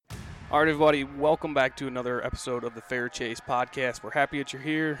All right, everybody, welcome back to another episode of the Fair Chase podcast. We're happy that you're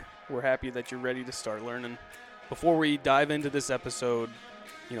here. We're happy that you're ready to start learning. Before we dive into this episode,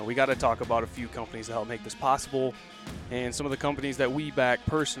 we got to talk about a few companies that help make this possible and some of the companies that we back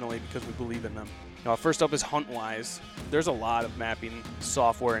personally because we believe in them. First up is HuntWise. There's a lot of mapping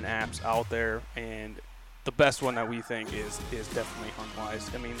software and apps out there, and the best one that we think is definitely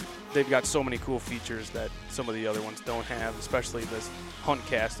HuntWise. I mean, they've got so many cool features that some of the other ones don't have, especially this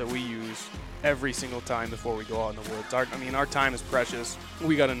HuntCast that we use every single time before we go out in the woods. Our time is precious.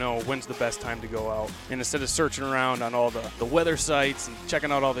 We got to know when's the best time to go out. And instead of searching around on all the weather sites and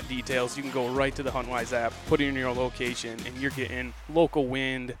checking out all the details, you can go right to the HuntWise app, put in your location, and you're getting local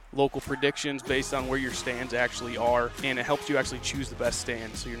wind, local predictions based on where your stands actually are. And it helps you actually choose the best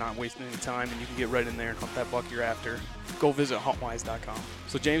stand so you're not wasting any time and you can get right in there and hunt that buck you're after. Go visit huntwise.com.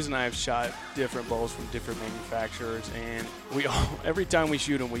 So James and I have shot different bows from different manufacturers, and every time we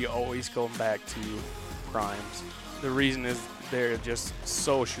shoot them, we always go back to primes. The reason is they're just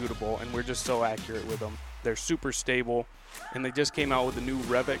so shootable, and we're just so accurate with them. They're super stable, and they just came out with the new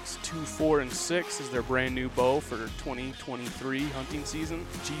Revix 2, 4, and 6 is their brand new bow for 2023 hunting season.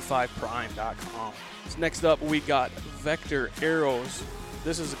 G5prime.com. So next up, we got Vector Arrows.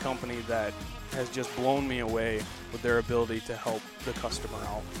 This is a company that has just blown me away with their ability to help the customer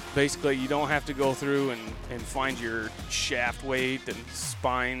out. Basically, you don't have to go through and find your shaft weight and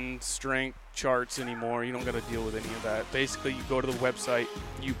spine strength charts anymore. You don't got to deal with any of that. Basically, you go to the website,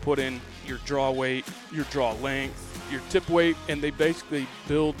 you put in your draw weight, your draw length, your tip weight, and they basically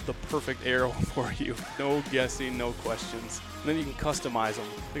build the perfect arrow for you. No guessing, no questions. And then you can customize them.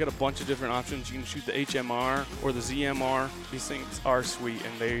 They got a bunch of different options. You can shoot the HMR or the ZMR. These things are sweet,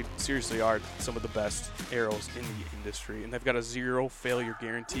 and they seriously are some of the best arrows in the industry. And they've got a 0 failure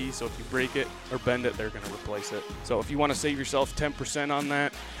guarantee, so if you break it or bend it, they're going to replace it. So if you want to save yourself 10% on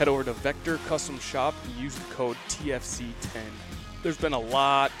that, head over to Vector Custom Shop and use the code TFC10. There's been a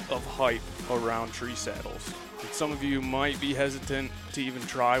lot of hype around tree saddles. Some of you might be hesitant to even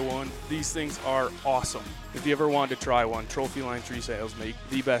try one. These things are awesome. If you ever wanted to try one, Trophyline Tree Saddles make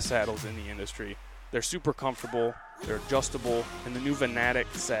the best saddles in the industry. They're super comfortable, they're adjustable, and the new Venatic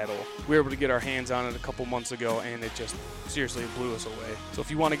saddle, we were able to get our hands on it a couple months ago, and it just seriously blew us away. So if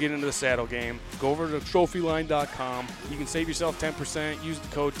you want to get into the saddle game, go over to trophyline.com. You can save yourself 10%, use the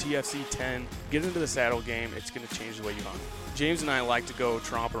code TFC10, get into the saddle game. It's going to change the way you hunt. James and I like to go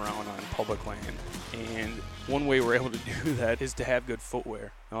tromp around on public land, and one way we're able to do that is to have good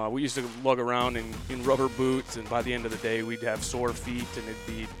footwear. We used to lug around in rubber boots, and by the end of the day, we'd have sore feet,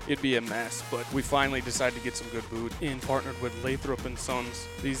 and it'd be a mess. But we finally decided to get some good boots and partnered with Lathrop & Sons.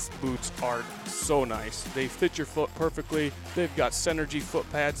 These boots are so nice. They fit your foot perfectly. They've got Synergy foot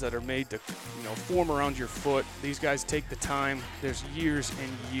pads that are made to form around your foot. These guys take the time. There's years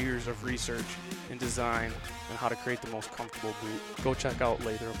and years of research and design on how to create the most comfortable boot. Go check out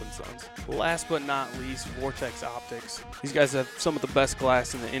Lathrop & Sons. Last but not least, Vortex Optics. These guys have some of the best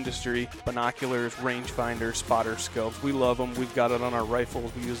glass in the industry. Binoculars, rangefinders, spotter scopes. We love them. We've got it on our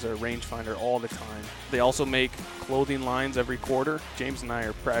rifles. We use their rangefinder all the time. They also make clothing lines every quarter. James and I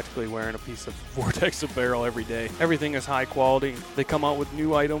are practically wearing a piece of Vortex apparel every day. Everything is high quality. They come out with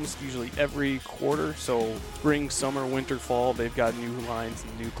new items usually every quarter. So spring, summer, winter, fall, they've got new lines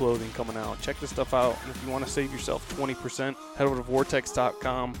and new clothing coming out. Check this stuff out. And if you want to save yourself 20%, head over to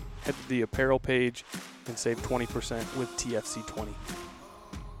vortex.com, head to the apparel page, and save 20% with TFC20.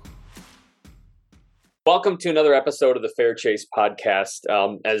 Welcome to another episode of the Fair Chase podcast.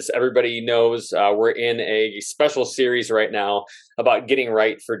 As everybody knows, we're in a special series right now about getting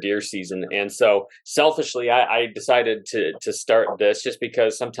right for deer season. And so selfishly, I decided to start this just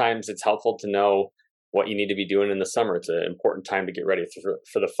because sometimes it's helpful to know what you need to be doing in the summer. It's an important time to get ready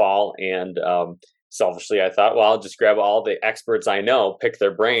for the fall. And selfishly, I thought, well, I'll just grab all the experts I know, pick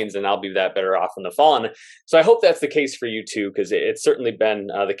their brains, and I'll be that better off in the fall. And so I hope that's the case for you too, because it's certainly been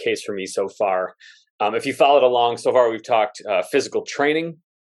the case for me so far. If you followed along so far, we've talked physical training.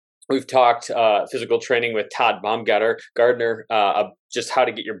 We've talked physical training with Todd Baumgartner, just how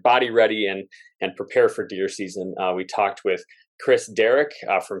to get your body ready and prepare for deer season. We talked with Chris Derrick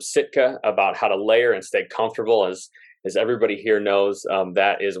from Sitka about how to layer and stay comfortable. As everybody here knows,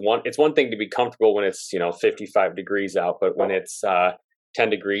 it's one thing to be comfortable when it's 55 degrees out, but when it's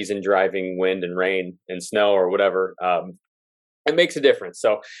 10 degrees and driving wind and rain and snow or whatever, it makes a difference.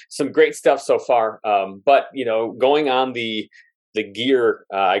 So some great stuff so far. But going on the gear,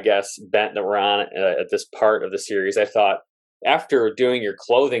 I guess, bent that we're on at this part of the series, I thought after doing your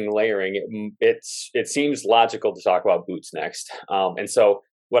clothing layering, it seems logical to talk about boots next. And so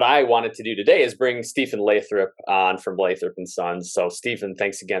what I wanted to do today is bring Stephen Lathrop on from Lathrop and Sons. So Stephen,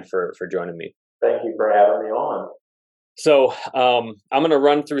 thanks again for joining me. Thank you for having me on. So I'm going to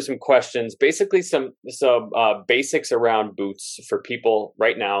run through some questions, basically some basics around boots for people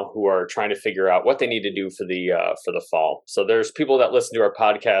right now who are trying to figure out what they need to do for the fall. So there's people that listen to our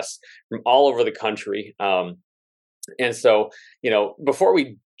podcast from all over the country. And so, before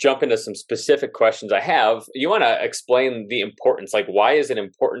we jump into some specific questions I have, you want to explain the importance, like why is it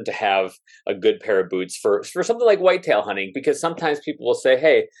important to have a good pair of boots for something like whitetail hunting? Because sometimes people will say,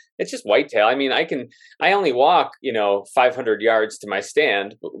 hey, it's just whitetail. I mean, I only walk, 500 yards to my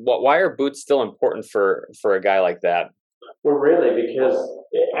stand. Why are boots still important for a guy like that? Well, really, because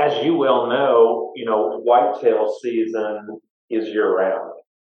as you well know, whitetail season is year round.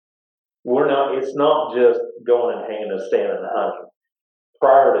 It's not just going and hanging a stand and hunting.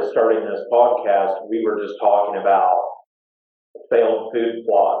 Prior to starting this podcast, we were just talking about failed food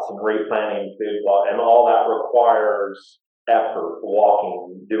plots and replanting food plots, and all that requires effort,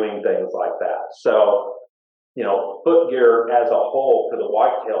 walking, doing things like that. So, foot gear as a whole for the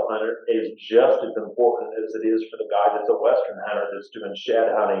whitetail hunter is just as important as it is for the guy that's a western hunter that's doing shed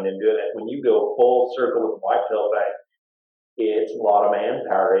hunting and doing it. When you go full circle with whitetail thing, it's a lot of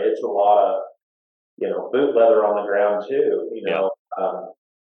manpower. It's a lot of, boot leather on the ground too. Even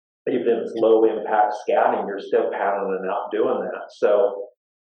if it's low impact scouting, you're still pounding and out doing that. So,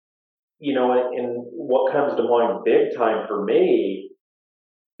 and what comes to mind big time for me,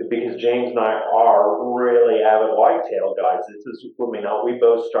 because James and I are really avid whitetail guys. We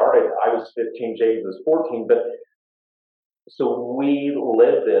both started, I was 15, James was 14, but so we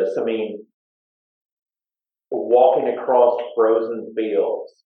live this. I mean, walking across frozen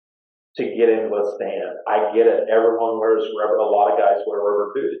fields to get into a stand. I get it. Everyone wears rubber. A lot of guys wear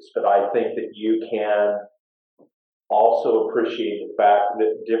rubber boots, but I think that you can also appreciate the fact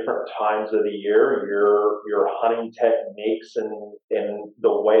that different times of the year, your hunting techniques and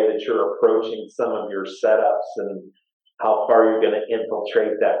the way that you're approaching some of your setups and how far you're going to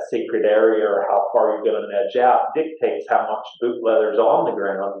infiltrate that secret area or how far you're going to edge out dictates how much boot leather's on the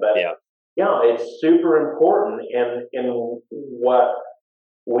ground. But it's super important. And what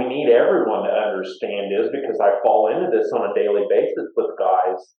we need everyone to understand is, because I fall into this on a daily basis with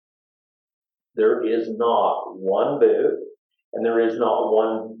guys, there is not one boot and there is not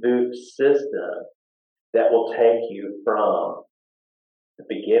one boot system that will take you from the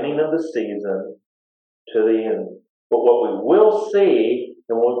beginning of the season to the end. But what we will see,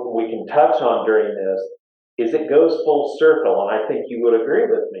 and what we can touch on during this, is it goes full circle, and I think you would agree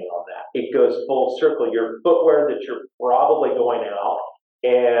with me on that. It goes full circle. Your footwear that you're probably going out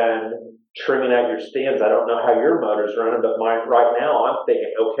and trimming out your stands. I don't know how your motor's running, but mine right now, I'm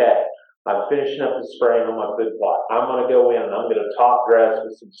thinking, okay, I'm finishing up the spraying on my food plot. I'm going to go in and I'm going to top dress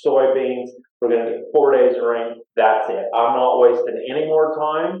with some soybeans. We're going to get 4 days of rain. That's it. I'm not wasting any more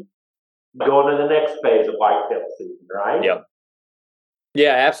time going to the next phase of whitetail season, right? Yep.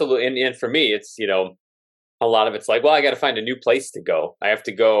 Yeah, absolutely. And for me, it's, a lot of it's like, well, I got to find a new place to go. I have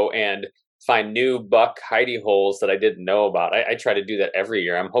to go and find new buck hidey holes that I didn't know about. I try to do that every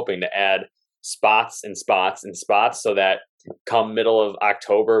year. I'm hoping to add spots and spots and spots so that come middle of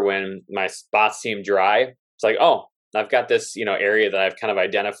October, when my spots seem dry, it's like, oh, I've got this, area that I've kind of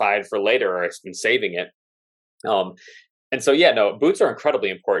identified for later, or I've been saving it. And so, boots are incredibly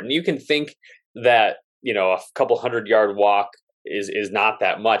important. You can think that, a couple 100-yard walk is not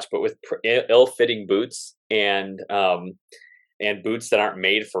that much, but with ill-fitting boots and boots that aren't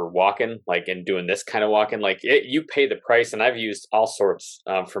made for walking, like, and doing this kind of walking, you pay the price. And I've used all sorts,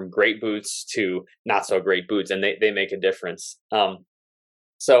 from great boots to not so great boots, and they make a difference.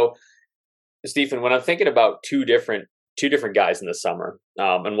 So Stephen, when I'm thinking about two different guys in the summer,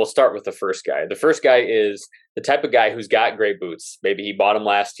 and we'll start with the first guy. The first guy is the type of guy who's got great boots. Maybe he bought them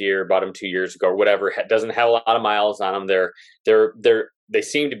last year, bought them 2 years ago, or whatever. Doesn't have a lot of miles on them. They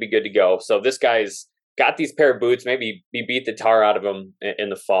seem to be good to go. So this guy's got these pair of boots. Maybe he beat the tar out of them in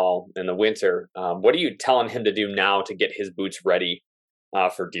the fall, in the winter. What are you telling him to do now to get his boots ready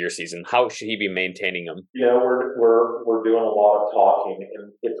for deer season? How should he be maintaining them? We're doing a lot of talking,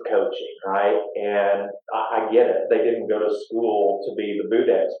 and it's coaching, right? And I get it. They didn't go to school to be the boot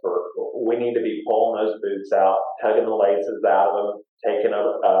expert. We need to be pulling those boots out, tugging the laces out of them, taking a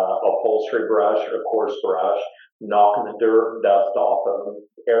upholstery brush or a coarse brush, knocking the dirt, dust off of them,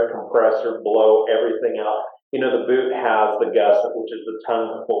 air compressor, blow everything out. The boot has the gusset, which is the tongue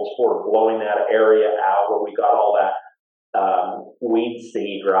that pulls forward, blowing that area out where we got all that weed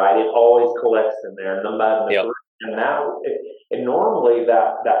seed, right? It always collects in there, and the mud and the dirt. And normally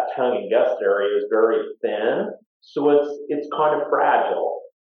that tongue and gust area is very thin, so it's kind of fragile.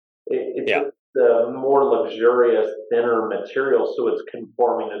 It's the more luxurious, thinner material, so it's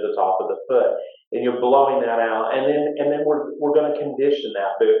conforming to the top of the foot. And you're blowing that out, and then we're going to condition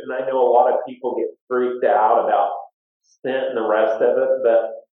that boot. And I know a lot of people get freaked out about scent and the rest of it,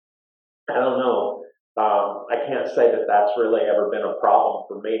 but I don't know. I can't say that that's really ever been a problem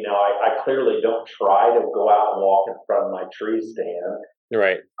for me. Now, I clearly don't try to go out and walk in front of my tree stand.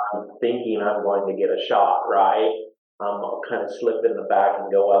 Right. I'm thinking I'm going to get a shot, right? I'll kind of slip in the back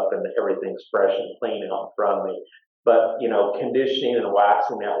and go up, and everything's fresh and clean out in front of me. But, conditioning and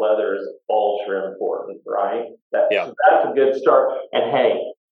waxing that leather is ultra important, right? So that's a good start. And hey,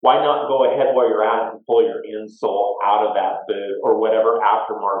 why not go ahead while you're at it and pull your insole out of that boot, or whatever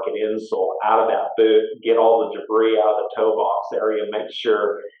aftermarket insole out of that boot, get all the debris out of the toe box area, make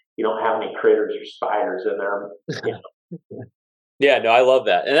sure you don't have any critters or spiders in there. Yeah, no, I love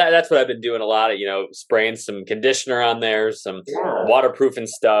that. And that's what I've been doing a lot of, spraying some conditioner on there, some waterproofing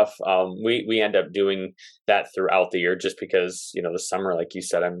stuff. We end up doing that throughout the year just because, the summer, like you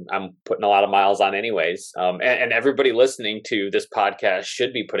said, I'm putting a lot of miles on anyways. And everybody listening to this podcast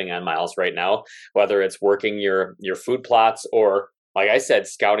should be putting on miles right now, whether it's working your food plots or, like I said,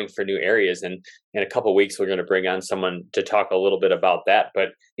 scouting for new areas. And in a couple of weeks, we're going to bring on someone to talk a little bit about that. But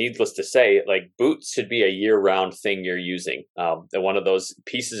needless to say, like, boots should be a year-round thing you're using. One of those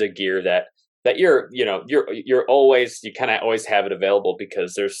pieces of gear that you're always, you kind of always have it available,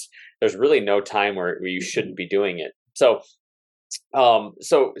 because there's really no time where you shouldn't be doing it. So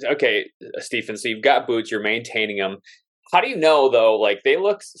okay, Stephen, so you've got boots, you're maintaining them. How do you know though? Like,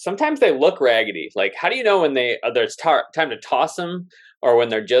 sometimes they look raggedy. Like, how do you know when there's time to toss them, or when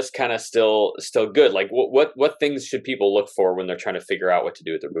they're just kind of still good? Like, what things should people look for when they're trying to figure out what to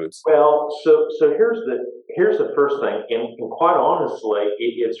do with their boots? Well, so here's the first thing, and quite honestly,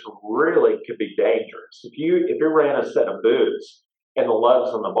 it's really could be dangerous if you ran a set of boots and the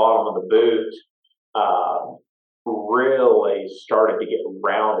lugs on the bottom of the boot really started to get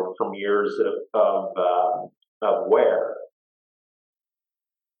rounded from years of wear.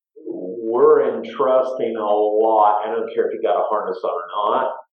 We're entrusting a lot. I don't care if you got a harness on or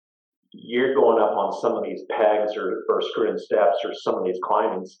not. You're going up on some of these pegs or screw-in steps or some of these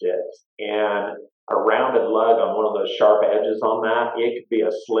climbing sticks, and a rounded lug on one of those sharp edges on that, it could be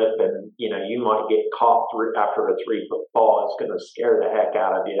a slip, and you might get caught after a 3-foot fall. It's going to scare the heck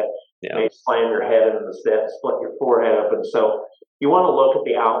out of you. Yeah. You may slam your head into the step, split your forehead open. So you want to look at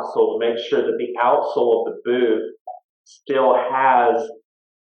the outsole to make sure that the outsole of the boot still has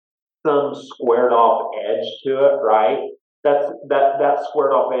some squared off edge to it, right? That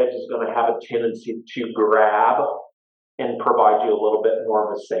squared off edge is going to have a tendency to grab and provide you a little bit more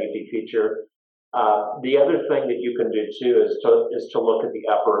of a safety feature. The other thing that you can do too is to look at the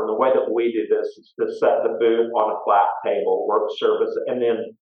upper. And the way that we do this is to set the boot on a flat table, work surface, and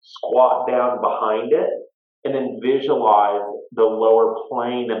then squat down behind it, and then visualize the lower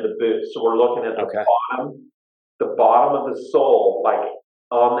plane of the boot. So we're looking at the bottom of the sole, like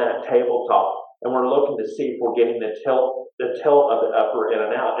on that tabletop, and we're looking to see if we're getting the tilt of the upper in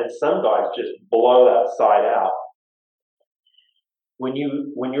and out. And some guys just blow that side out. When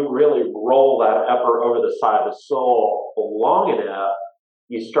you really roll that upper over the side of the sole long enough,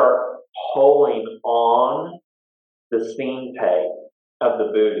 you start pulling on the seam tape of the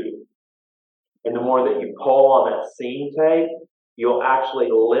bootie. And the more that you pull on that seam tape, you'll actually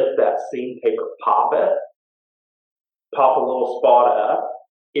lift that seam tape or pop a little spot up.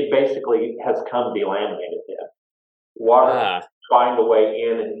 It basically has come delaminated then. Water find a way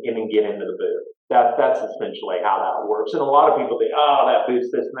in and get into the boot. That's essentially how that works. And a lot of people think, oh, that boot's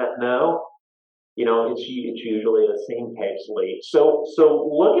this and that. No, it's usually the seam tape's leak. So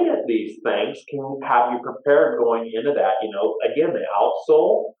looking at these things can have you prepared going into that. Again, the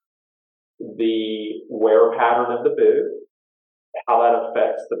outsole, the wear pattern of the boot, how that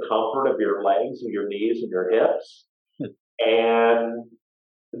affects the comfort of your legs and your knees and your hips, and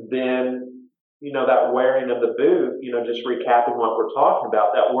then that wearing of the boot. Just recapping what we're talking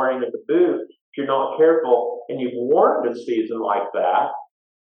about, that wearing of the boot. If you're not careful and you've worn a season like that,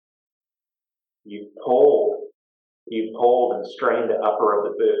 you've pulled and strained the upper of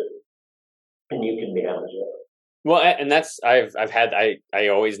the boot, and you can damage it. Well, and that's I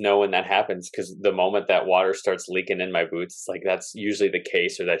always know when that happens, because the moment that water starts leaking in my boots, it's like that's usually the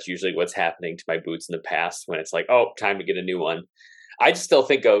case, or that's usually what's happening to my boots in the past, when it's like, oh, time to get a new one. I just still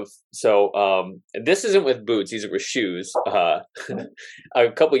think of, this isn't with boots, these are with shoes. A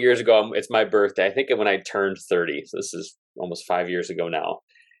couple of years ago, it's my birthday. I think when I turned 30, so this is almost 5 years ago now.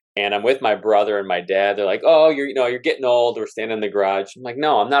 And I'm with my brother and my dad. They're like, oh, you're getting old. We're standing in the garage. I'm like,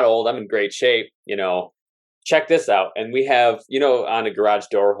 no, I'm not old. I'm in great shape. check this out. And we have, on a garage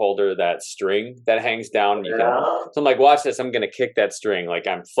door holder, that string that hangs down. So I'm like, watch this. I'm going to kick that string. Like,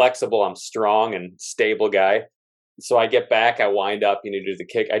 I'm flexible, I'm strong and stable guy. So I get back, I wind up, do the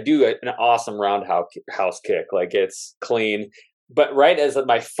kick. I do an awesome roundhouse kick. Like, it's clean. But right as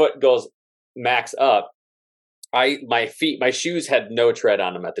my foot goes max up, my shoes had no tread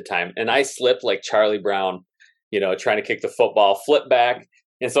on them at the time. And I slipped like Charlie Brown, trying to kick the football, flip back.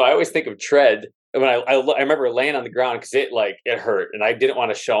 And so I always think of tread when I remember laying on the ground, because it hurt, and I didn't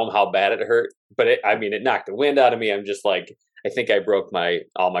want to show them how bad it hurt, but it knocked the wind out of me. I'm just like, I think I broke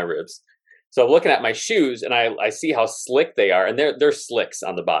all my ribs. So I'm looking at my shoes, and I see how slick they are, and they're slicks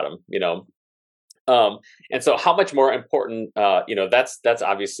on the bottom, and so how much more important, that's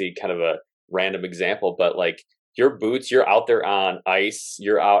obviously kind of a random example, but like your boots, you're out there on ice,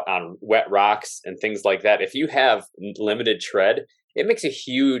 you're out on wet rocks and things like that. If you have limited tread, it makes a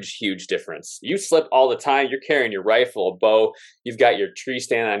huge, huge difference. You slip all the time. You're carrying your rifle, a bow. You've got your tree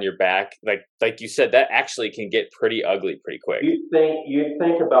stand on your back. Like you said, that actually can get pretty ugly pretty quick. You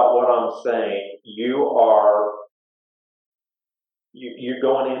think about what I'm saying. You're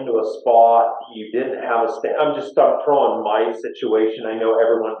going into a spot. You didn't have a stand. I'm throwing my situation. I know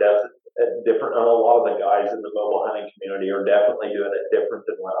everyone does it different. And a lot of the guys in the mobile hunting community are definitely doing it different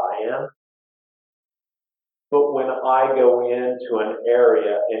than what I am. But when I go into an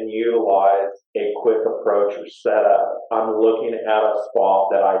area and utilize a quick approach or setup, I'm looking at a spot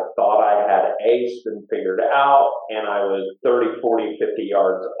that I thought I had aced and figured out, and I was 30, 40, 50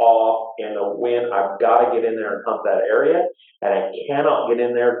 yards off, and the wind, I've got to get in there and hunt that area, and I cannot get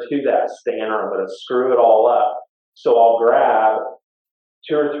in there to that stand or I'm going to screw it all up. So I'll grab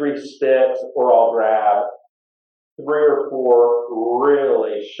 2 or 3 sticks, or I'll grab 3 or 4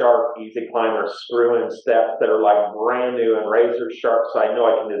 really sharp Easy Climber screw-in steps that are like brand new and razor sharp, so I know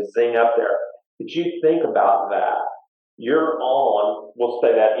I can just zing up there. But you think about that. You're on, we'll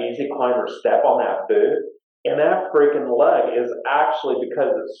say, that Easy Climber step on that boot, and that freaking leg is actually,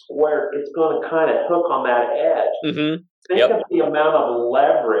 because it's square, it's going to kind of hook on that edge. Mm-hmm. Think of the amount of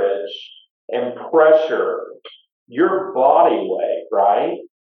leverage and pressure your body weight, right,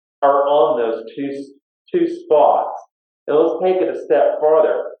 are on those two spots. And let's take it a step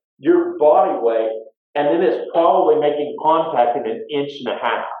farther. Your body weight, and then it's probably making contact in 1.5 inches.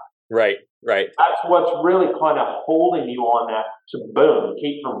 Right. That's what's really kind of holding you on that to boom,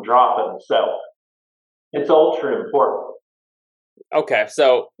 keep from dropping. So it's ultra important. Okay,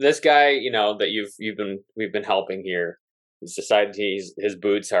 so this guy, that we've been helping here, he's decided his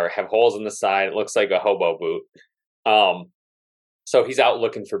boots have holes in the side. It looks like a hobo boot. So he's out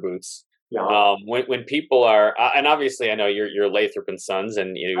looking for boots. Yeah. When people are, and obviously I know you're Lathrop and Sons,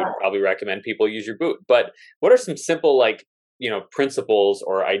 and you would probably recommend people use your boot. But what are some simple principles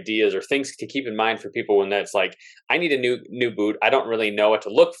or ideas or things to keep in mind for people when that's like, I need a new boot. I don't really know what to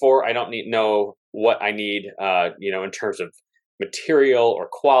look for. I don't know what I need, in terms of material or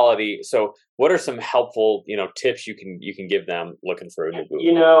quality. So what are some helpful, tips you can give them looking for a new boot?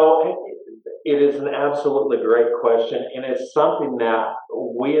 It is an absolutely great question, and it's something that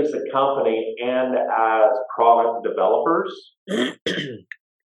we as a company and as product developers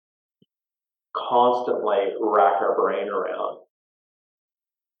constantly rack our brain around.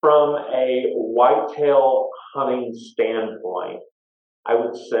 From a whitetail hunting standpoint, I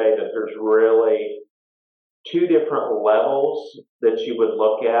would say that there's really 2 different levels that you would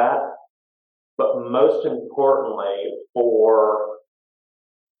look at, but most importantly, for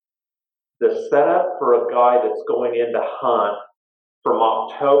the setup for a guy that's going in to hunt from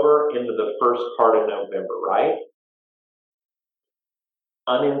October into the first part of November, right?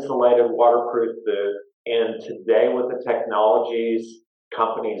 Uninsulated, waterproof boot, and today with the technologies,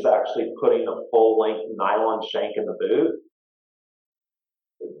 companies actually putting a full-length nylon shank in the boot.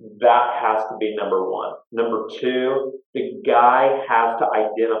 That has to be number 1. Number 2, the guy has to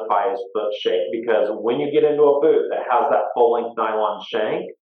identify his foot shape, because when you get into a boot that has that full-length nylon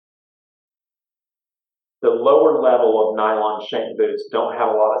shank, the lower level of nylon shank boots don't have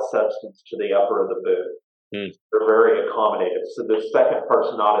a lot of substance to the upper of the boot. They're very accommodative. So the second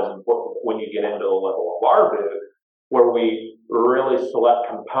part's not as important when you get into the level of our boot, where we really select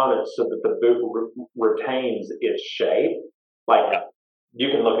components so that the boot retains its shape. You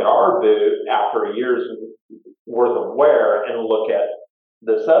can look at our boot after a year's worth of wear and look at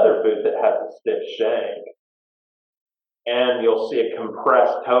this other boot that has a stiff shank, and you'll see a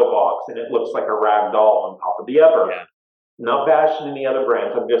compressed toe box, and it looks like a rag doll on top of the upper. Yeah. Not bashing any other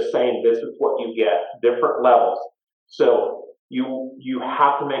brands. I'm just saying this is what you get, different levels. So you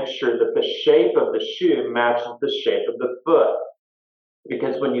have to make sure that the shape of the shoe matches the shape of the foot.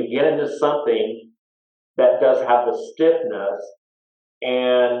 Because when you get into something that does have the stiffness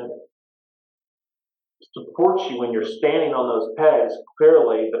and supports you when you're standing on those pegs.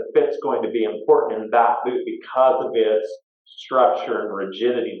 Clearly, the fit's going to be important in that boot because of its structure and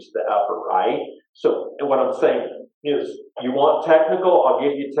rigidity to the upper, right? So what I'm saying is, you want technical, I'll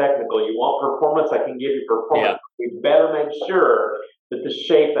give you technical. You want performance, I can give you performance. We better make sure that the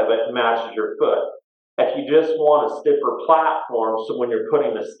shape of it matches your foot. If you just want a stiffer platform, so when you're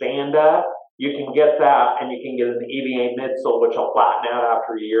putting the stand up, you can get that, and you can get an EVA midsole, which will flatten out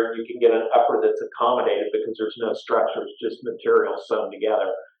after a year, and you can get an upper that's accommodated because there's no structure, it's just material sewn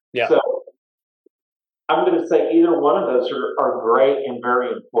together. Yeah. So I'm going to say either one of those are great and very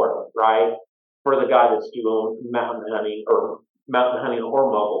important, right, for the guy that's doing mountain hunting or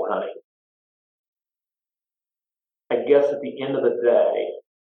mobile hunting. I guess at the end of the day,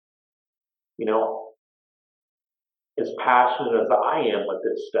 you know, as passionate as I am with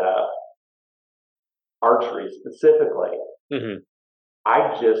this stuff, archery specifically,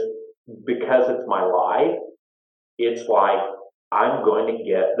 I just, because it's my life, it's like I'm going to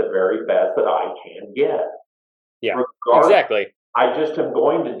get the very best that I can get. Yeah, exactly. I just am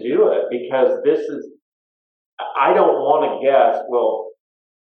going to do it because I don't want to guess, well,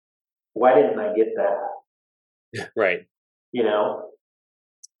 why didn't I get that? Right. You know?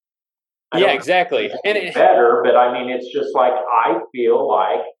 Yeah, exactly. And it's better, but I mean, it's just like, I feel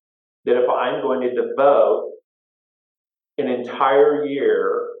like that if I'm going to devote an entire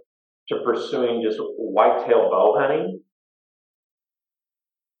year to pursuing just whitetail bow hunting,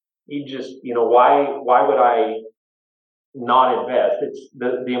 why would I not invest? It's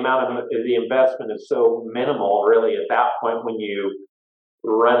the amount of the investment is so minimal, really, at that point when you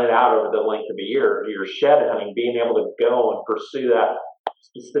run it out over the length of a year. You're shed hunting, being able to go and pursue that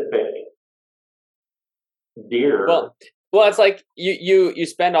specific deer. Well, it's like you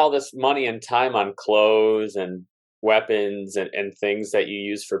spend all this money and time on clothes and weapons and things that you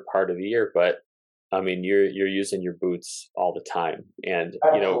use for part of the year, but I mean, you're using your boots all the time, and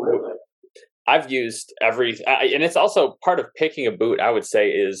Absolutely. I've used and it's also part of picking a boot, I would say,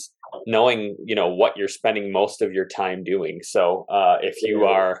 is knowing what you're spending most of your time doing. So if you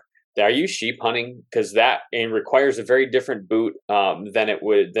are you sheep hunting? Because that requires a very different boot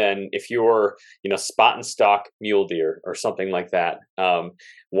than if you're spot and stalk mule deer or something like that.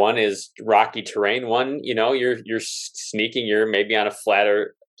 One is rocky terrain. One, you're sneaking. You're maybe on a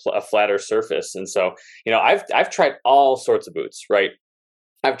flatter surface, and so I've tried all sorts of boots. Right.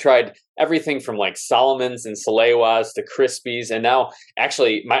 I've tried everything from like Salomons and Salewas to Crispies, and now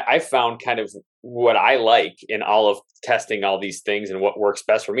actually I found kind of what I like in all of testing all these things and what works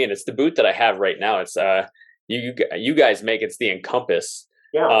best for me, and it's the boot that I have right now. It's you guys make, it's the Encompass,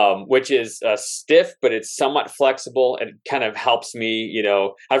 which is stiff, but it's somewhat flexible. It kind of helps me.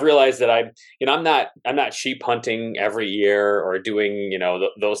 I've realized that I'm not sheep hunting every year or doing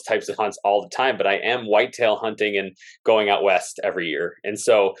those types of hunts all the time, but I am whitetail hunting and going out west every year. And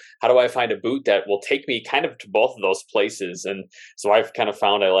so how do I find a boot that will take me kind of to both of those places? And so I've kind of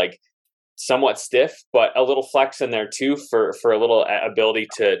found I like somewhat stiff, but a little flex in there too for a little ability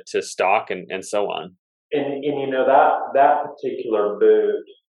to stalk and so on. And that particular boot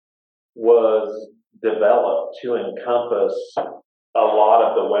was developed to encompass a lot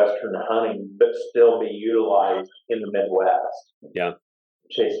of the Western hunting, but still be utilized in the Midwest. Yeah,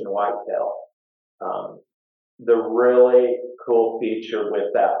 chasing whitetail. The really cool feature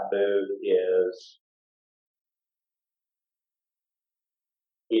with that boot is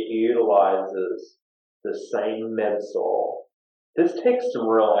it utilizes the same midsole. This takes some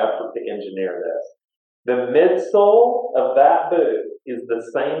real effort to engineer this. The midsole of that boot is the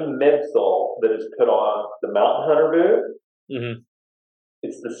same midsole that is put on the Mountain Hunter boot. Mm-hmm.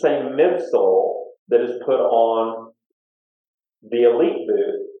 It's the same midsole that is put on the Elite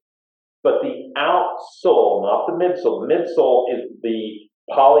boot, but the outsole, not the midsole. The midsole is the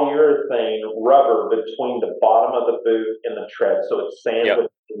polyurethane rubber between the bottom of the boot and the tread, so it's sandwiched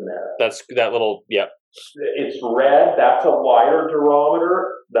in there. That's that little, It's red, that's a lighter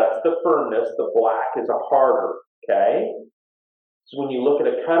durometer, that's the firmness, the black is a harder, okay? So when you look at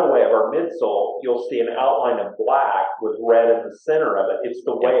a cutaway of our midsole, you'll see an outline of black with red in the center of it. It's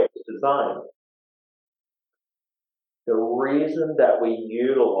the way it's designed. The reason that we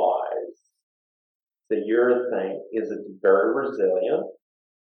utilize the urethane is it's very resilient,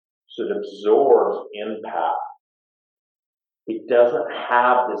 so it absorbs impact. It doesn't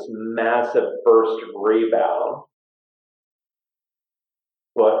have this massive burst of rebound,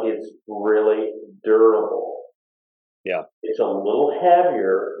 but it's really durable. Yeah. It's a little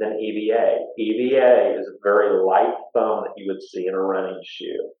heavier than EVA. EVA is a very light foam that you would see in a running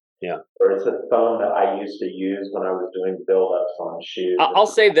shoe. Yeah. Or it's a thumb that I used to use when I was doing build-ups on shoes. I'll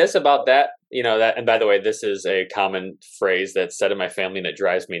say this about that, that, and by the way, this is a common phrase that's said in my family and it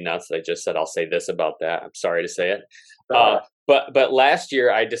drives me nuts. I just said, I'll say this about that. I'm sorry to say it. But last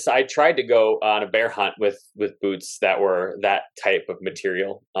year I tried to go on a bear hunt with boots that were that type of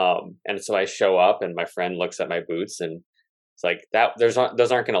material. And so I show up and my friend looks at my boots and it's like those aren't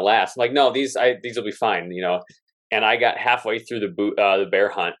going to last. I'm like, no, these will be fine, And I got halfway through the bear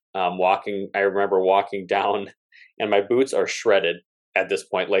hunt, I remember walking down and my boots are shredded at this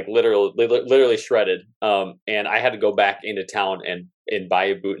point, like literally shredded. And I had to go back into town and buy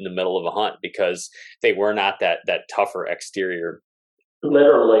a boot in the middle of a hunt because they were not that tougher exterior.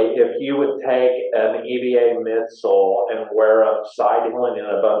 Literally, if you would take an EVA midsole and wear them side-hilling in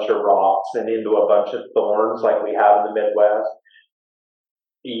a bunch of rocks and into a bunch of thorns like we have in the Midwest,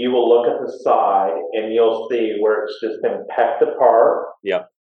 you will look at the side and you'll see where it's just been pecked apart. Yep.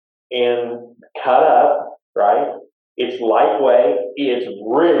 And cut up, right? It's lightweight. It's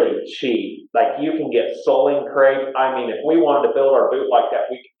really cheap. Like you can get soling crepe. I mean, if we wanted to build our boot like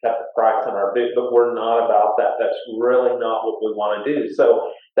that, we could cut the price on our boot, but we're not about that. That's really not what we want to do.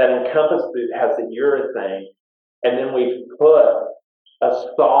 So that Encompass boot has the urethane, and then we've put a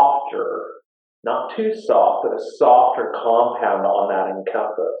softer, not too soft, but a softer compound on that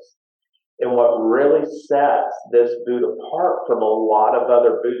Encompass. And what really sets this boot apart from a lot of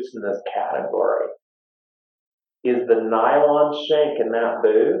other boots in this category is the nylon shank in that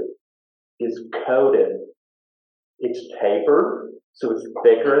boot is coated. It's tapered, so it's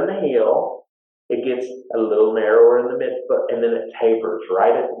thicker in the heel. It gets a little narrower in the midfoot, and then it tapers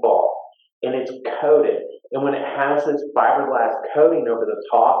right at the ball. And it's coated. And when it has this fiberglass coating over the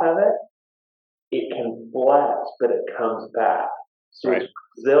top of it, it can flex, but it comes back. So right. It's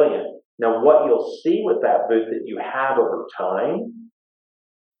resilient. Now, what you'll see with that boot that you have over time,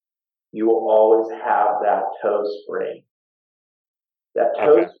 you will always have that toe spring. That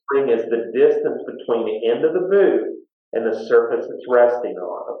toe spring is the distance between the end of the boot and the surface it's resting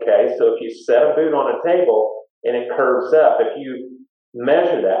on, okay? So if you set a boot on a table and it curves up, if you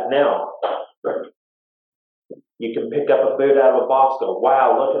measure that, now, you can pick up a boot out of a box and go,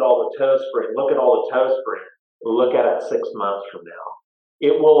 wow, look at all the toe spring, look at all the toe spring. Look at it 6 months from now.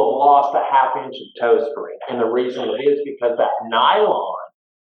 It will have lost a half inch of toe spring. And the reason it is because that nylon,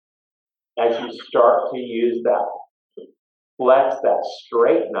 as you start to use that, flex that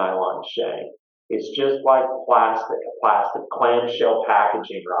straight nylon shank, it's just like plastic clamshell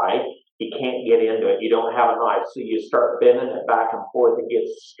packaging, right? You can't get into it. You don't have a knife. So you start bending it back and forth. It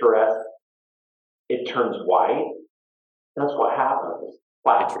gets stressed. It turns white. That's what happens.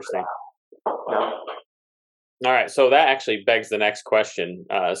 Interesting. Yeah. All right, so that actually begs the next question.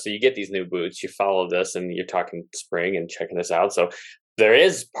 So you get these new boots, you follow this, and you're talking spring and checking this out. So there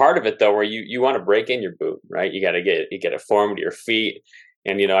is part of it though where you want to break in your boot, right? You got to get it formed to your feet.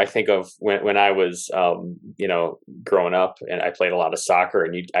 And I think of when I was growing up and I played a lot of soccer,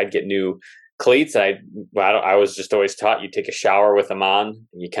 and I'd get new cleats. I was just always taught you take a shower with them on,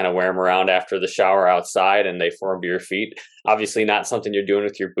 and you kind of wear them around after the shower outside, and they form to your feet. Obviously, not something you're doing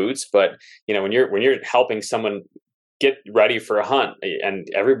with your boots, but when you're helping someone get ready for a hunt, and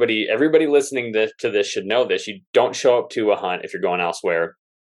everybody listening to this should know this: you don't show up to a hunt if you're going elsewhere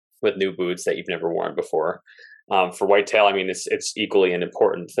with new boots that you've never worn before. For whitetail, I mean, it's equally an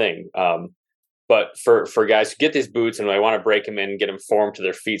important thing. But for guys who get these boots and they want to break them in and get them formed to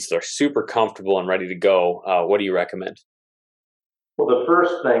their feet so they're super comfortable and ready to go, what do you recommend? Well, the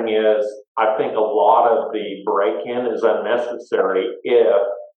first thing is, I think a lot of the break-in is unnecessary if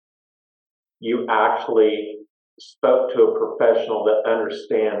you actually spoke to a professional that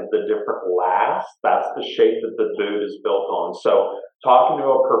understands the different lasts. That's the shape that the boot is built on. So talking to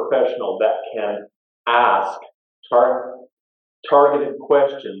a professional that can ask targeted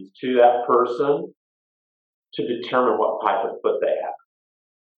questions to that person to determine what type of foot they have.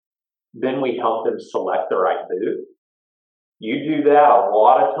 Then we help them select the right boot. You do that a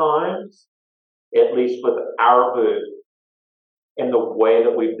lot of times, at least with our boot, and the way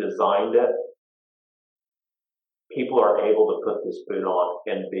that we've designed it, people are able to put this boot on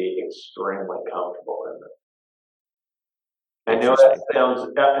and be extremely comfortable in it. I know that sounds.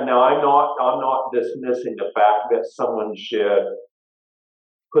 Now, I'm not dismissing the fact that someone should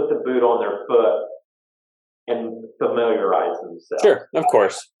put the boot on their foot and familiarize themselves. Sure, of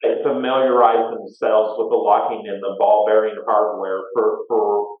course. They familiarize themselves with the locking and the ball bearing hardware for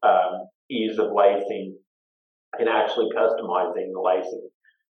ease of lacing and actually customizing the lacing.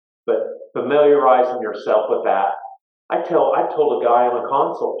 But familiarizing yourself with that. I told a guy on a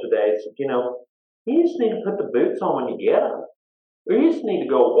consult today, I said, you just need to put the boots on when you get them. You just need to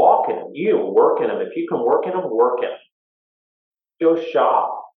go walk in them. You work in them. If you can work in them, work in them. Go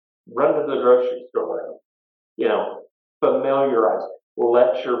shop. Run to the grocery store. Familiarize.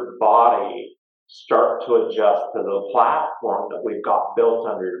 Let your body start to adjust to the platform that we've got built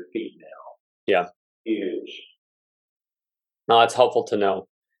under your feet now. Yeah. Huge. No, it's helpful to know.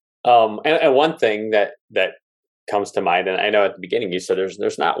 And one thing that comes to mind, and I know at the beginning you said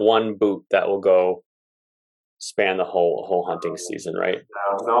there's not one boot that will go span the whole hunting season, right?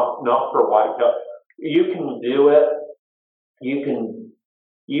 No, not for whitetail. You can do it. You can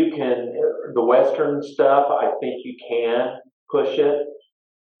the Western stuff. I think you can push it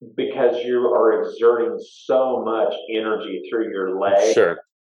because you are exerting so much energy through your leg. Sure.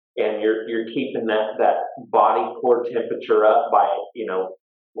 And you're keeping that body core temperature up by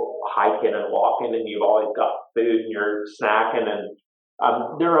hiking and walking, and you've always got food and you're snacking, and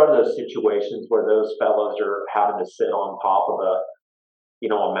there are those situations where those fellows are having to sit on top of a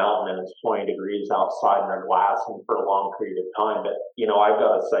mountain and it's 20 degrees outside and they're glassing for a long period of time. But I've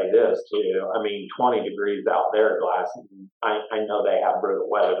got to say this too. I mean, 20 degrees out there glassing. I know they have brutal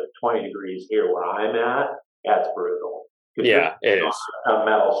weather, but 20 degrees here where I'm at, that's brutal. Yeah, it is. A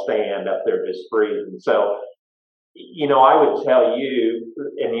metal stand up there just freezing. So, I would tell you,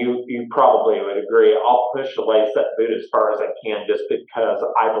 and you probably would agree, I'll push a lace-up boot as far as I can just because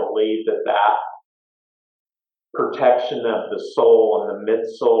I believe that protection of the sole and the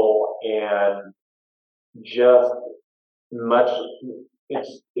midsole and just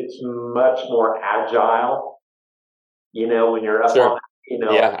it's much more agile, when you're up Sure. on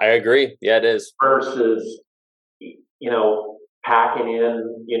Yeah, I agree. Yeah, it is. Versus packing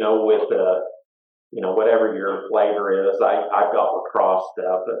in, with whatever your flavor is. I've got lacrosse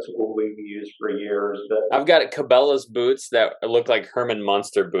stuff. That's what we've used for years. But I've got Cabela's boots that look like Herman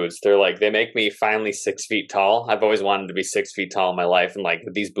Munster boots. They make me finally 6 feet tall. I've always wanted to be 6 feet tall in my life, and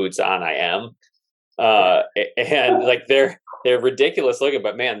with these boots on, I am. And they're ridiculous looking,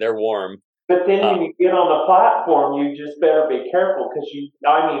 but man, they're warm. But then when you get on the platform, you just better be careful because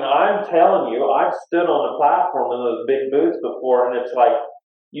I'm telling you, I've stood on the platform in those big boots before, and it's like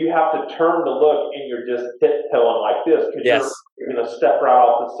you have to turn to look, and you're just tiptoeing like this because you're going to step right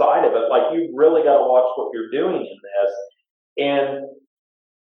off the side of it. Like you really got to watch what you're doing in this. And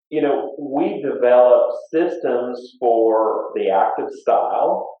we developed systems for the active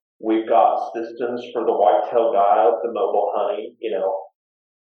style. We've got systems for the whitetail guy, the mobile hunting,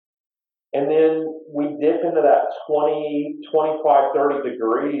 And then we dip into that 20, 25, 30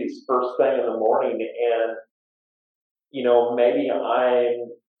 degrees first thing in the morning. And, maybe I'm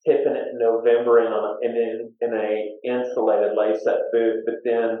tipping it in November in a insulated lace-up boot. But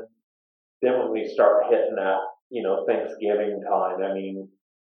then when we start hitting that, Thanksgiving time,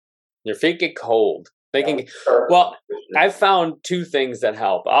 your feet get cold. Well, I've found two things that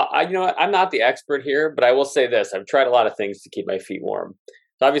help. I'm not the expert here, but I will say this. I've tried a lot of things to keep my feet warm.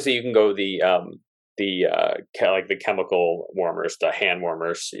 Obviously, you can go the chemical warmers, the hand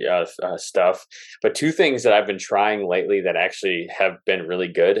warmers stuff. But two things that I've been trying lately that actually have been really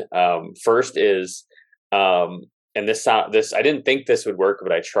good. First is, and this I didn't think this would work,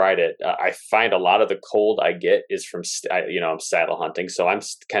 but I tried it. I find a lot of the cold I get is from I'm saddle hunting, so I'm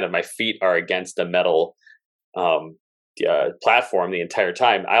kind of my feet are against a metal platform the entire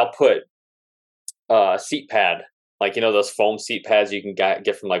time. I'll put seat pad. Those foam seat pads you can get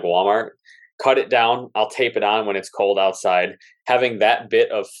from Walmart, cut it down. I'll tape it on when it's cold outside. Having that bit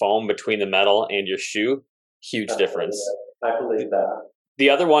of foam between the metal and your shoe, huge difference. I believe that.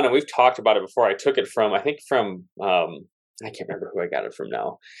 The other one, and we've talked about it before, I took it from, I can't remember who I got it from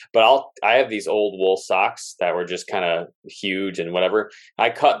now, but I have these old wool socks that were just kind of huge and whatever.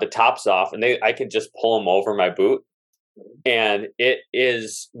 I cut the tops off and I could just pull them over my boot. And it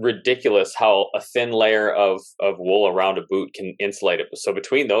is ridiculous how a thin layer of wool around a boot can insulate it. So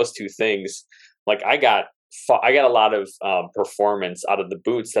between those two things, I got a lot of performance out of the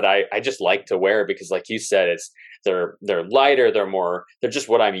boots that I just like to wear because, like you said, they're lighter, they're just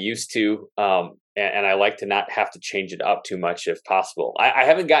what I'm used to, and I like to not have to change it up too much if possible. I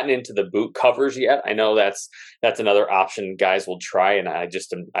haven't gotten into the boot covers yet. I know that's another option guys will try, and I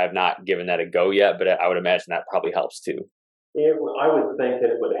have not given that a go yet, but I would imagine that probably helps too. I would think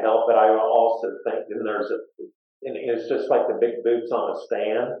that it would help, but I also think and it's just like the big boots on a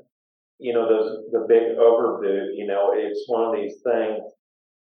stand. The big overboot, it's one of these things.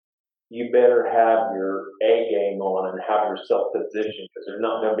 You better have your A game on and have yourself positioned because there's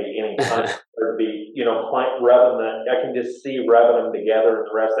not going to be any time to be, rubbing them. I can just see rubbing them together and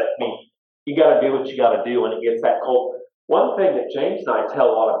the rest of that. You got to do what you got to do when it gets that cold. One thing that James and I tell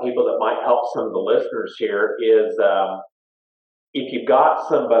a lot of people that might help some of the listeners here is if you've got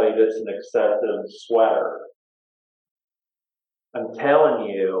somebody that's an excessive sweater, I'm telling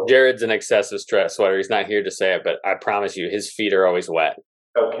you. Jared's an excessive stress sweater. He's not here to say it, but I promise you, his feet are always wet.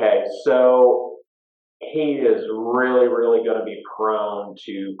 Okay, so he is really, really going to be prone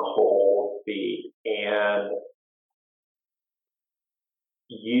to cold feet, and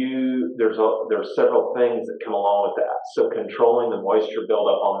there's several things that come along with that. So controlling the moisture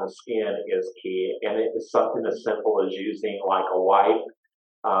buildup on the skin is key, and it is something as simple as using like a wipe.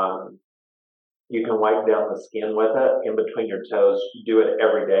 You can wipe down the skin with it in between your toes. You do it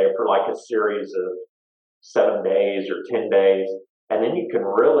every day for like a series of 7 days or 10 days. And then you can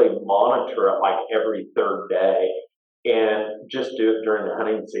really monitor it like every third day and just do it during the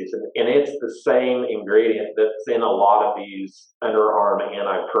hunting season. And it's the same ingredient that's in a lot of these underarm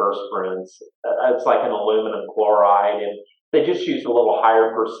antiperspirants. It's like an aluminum chloride, and they just use a little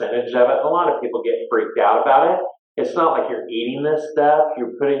higher percentage of it. A lot of people get freaked out about it. It's not like you're eating this stuff.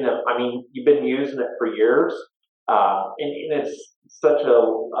 You're putting them, I mean, you've been using it for years. And it's such a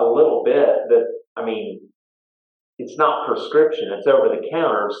little bit that, I mean, it's not prescription. It's over the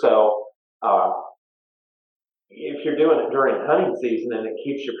counter. So if you're doing it during hunting season and it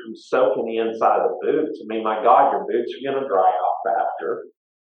keeps you from soaking the inside of the boots, I mean, my God, your boots are going to dry out faster.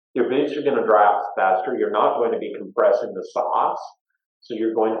 Your boots are going to dry out faster. You're not going to be compressing the socks. So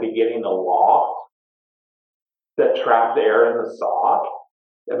you're going to be getting the loft that trapped air in the sock.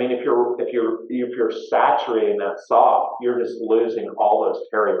 I mean, if you're saturating that sock, you're just losing all those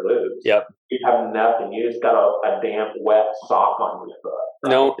hairy loops. Yep. You have nothing. You just got a damp, wet sock on your foot.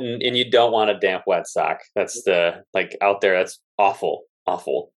 Right? No, and you don't want a damp, wet sock. That's out there. That's awful.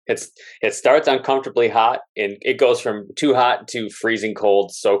 It starts uncomfortably hot, and it goes from too hot to freezing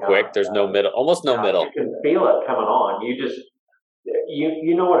cold so quick. There's no middle, almost no middle. You can feel it coming on. You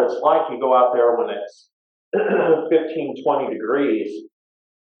know what it's like. You go out there when it's 15, 20 degrees,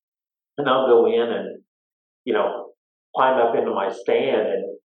 and I'll go in and, climb up into my stand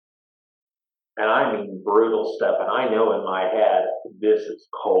and I mean brutal stuff. And I know in my head, this is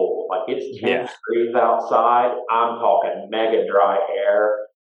cold. Like it's 10 degrees outside. I'm talking mega dry air.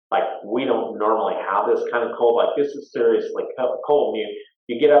 Like we don't normally have this kind of cold. Like this is seriously cold. And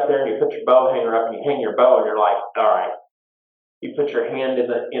you get up there and you put your bow hanger up and you hang your bow and you're like, all right. You put your hand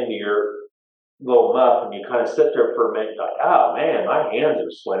into your little muff and you kind of sit there for a minute, like, oh man, my hands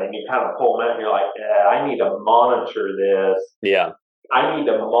are sweating. You kind of pull them out and you're like, I need to monitor this. Yeah. I need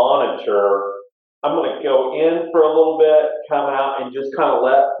to monitor. I'm going to go in for a little bit, come out and just kind of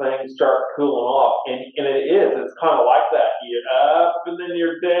let things start cooling off. And it's kind of like that. You're up and then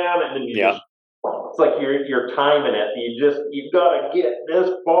you're down and then it's like you're timing it. You've got to get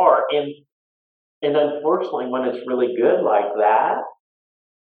this far. And unfortunately, when it's really good like that,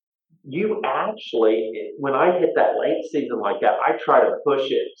 you actually, when I hit that late season like that, I try to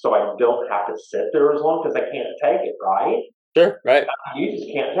push it so I don't have to sit there as long because I can't take it, right? Sure, right. You just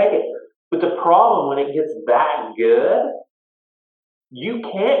can't take it. But the problem when it gets that good, you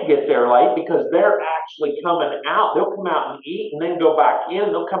can't get there late because they're actually coming out. They'll come out and eat and then go back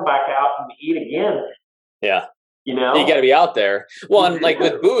in. They'll come back out and eat again. Yeah. You know, you got to be out there. Well, and like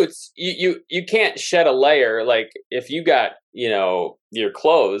with boots, you can't shed a layer. Like if you got, your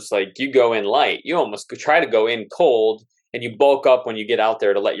clothes, like you go in light, you almost try to go in cold and you bulk up when you get out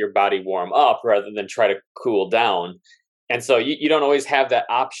there to let your body warm up rather than try to cool down. And so you don't always have that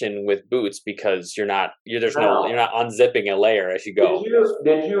option with boots because you're not unzipping a layer as you go.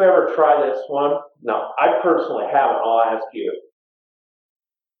 Did you ever try this one? No, I personally haven't. I'll ask you.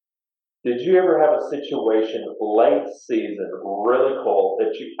 Did you ever have a situation late season, really cold,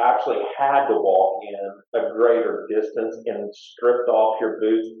 that you actually had to walk in a greater distance and stripped off your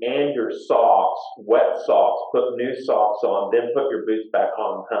boots and your socks, wet socks, put new socks on, then put your boots back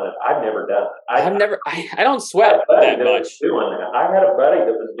on and hunt it? I've never done it. I don't sweat that much. Doing that. I had a buddy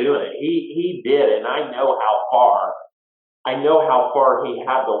that was doing it. He did, and I know how far he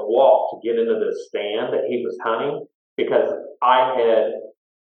had to walk to get into the stand that he was hunting because I had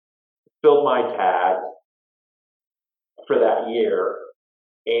filled my tags for that year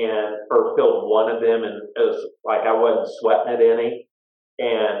or filled one of them, and it was like I wasn't sweating it any.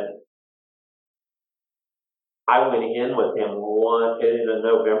 And I went in with him in a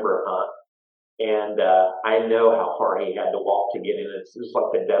November hunt, and I know how far he had to walk to get in. It's just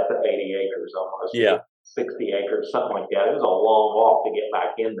like the depth of 80 acres almost. Yeah. 60 acres, something like that. It was a long walk to get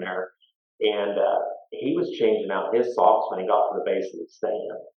back in there. And he was changing out his socks when he got to the base of the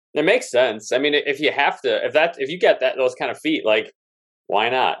stand. It makes sense. I mean, if you get those kind of feet, like, why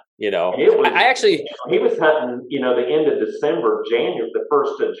not? He was hunting, the end of December, the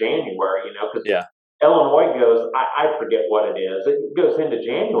 1st of January, because Illinois goes, I forget what it is. It goes into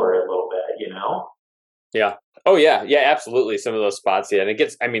January a little bit, Yeah. Oh yeah. Yeah, absolutely. Some of those spots. Yeah.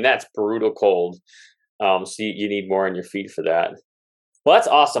 And that's brutal cold. So you need more on your feet for that. Well, that's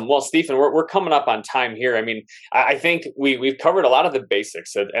awesome. Well, Stephen, we're coming up on time here. I mean, I think we've covered a lot of the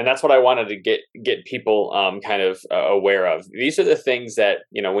basics, and that's what I wanted to get people kind of aware of. These are the things that,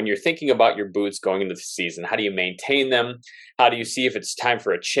 when you're thinking about your boots going into the season, how do you maintain them? How do you see if it's time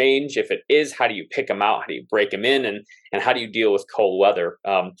for a change? If it is, how do you pick them out? How do you break them in? And how do you deal with cold weather?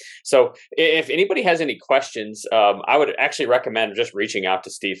 So if anybody has any questions, I would actually recommend just reaching out to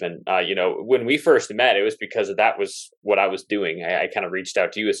Stephen. When we first met, it was because that was what I was doing. I kind of reached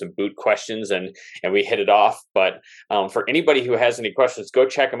out to you with some boot questions and we hit it off. But for anybody who has any questions, go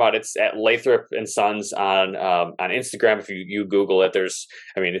check them out. It's at Lathrop and Sons on Instagram. If you Google it,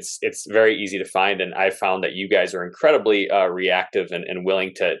 it's very easy to find. And I found that you guys are incredibly reactive and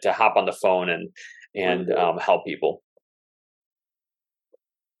willing to hop on the phone and help people.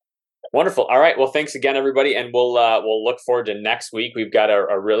 Wonderful. All right. Well, thanks again, everybody, and we'll look forward to next week. We've got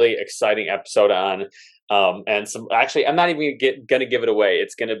a really exciting episode on, and some. Actually, I'm not even going to give it away.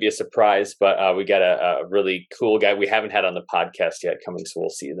 It's going to be a surprise, but we got a really cool guy we haven't had on the podcast yet coming, so we'll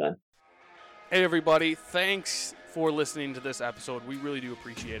see you then. Hey, everybody! Thanks for listening to this episode. We really do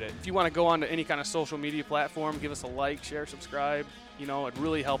appreciate it. If you want to go on to any kind of social media platform, give us a like, share, subscribe. It'd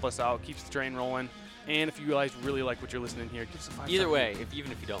really help us out. Keeps the train rolling. And if you guys really like what you're listening here, give us a 5-star. Either way,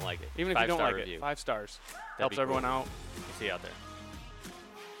 even if you don't like it. Even if you don't like review. it, 5 stars. Helps everyone out. We'll see you out there.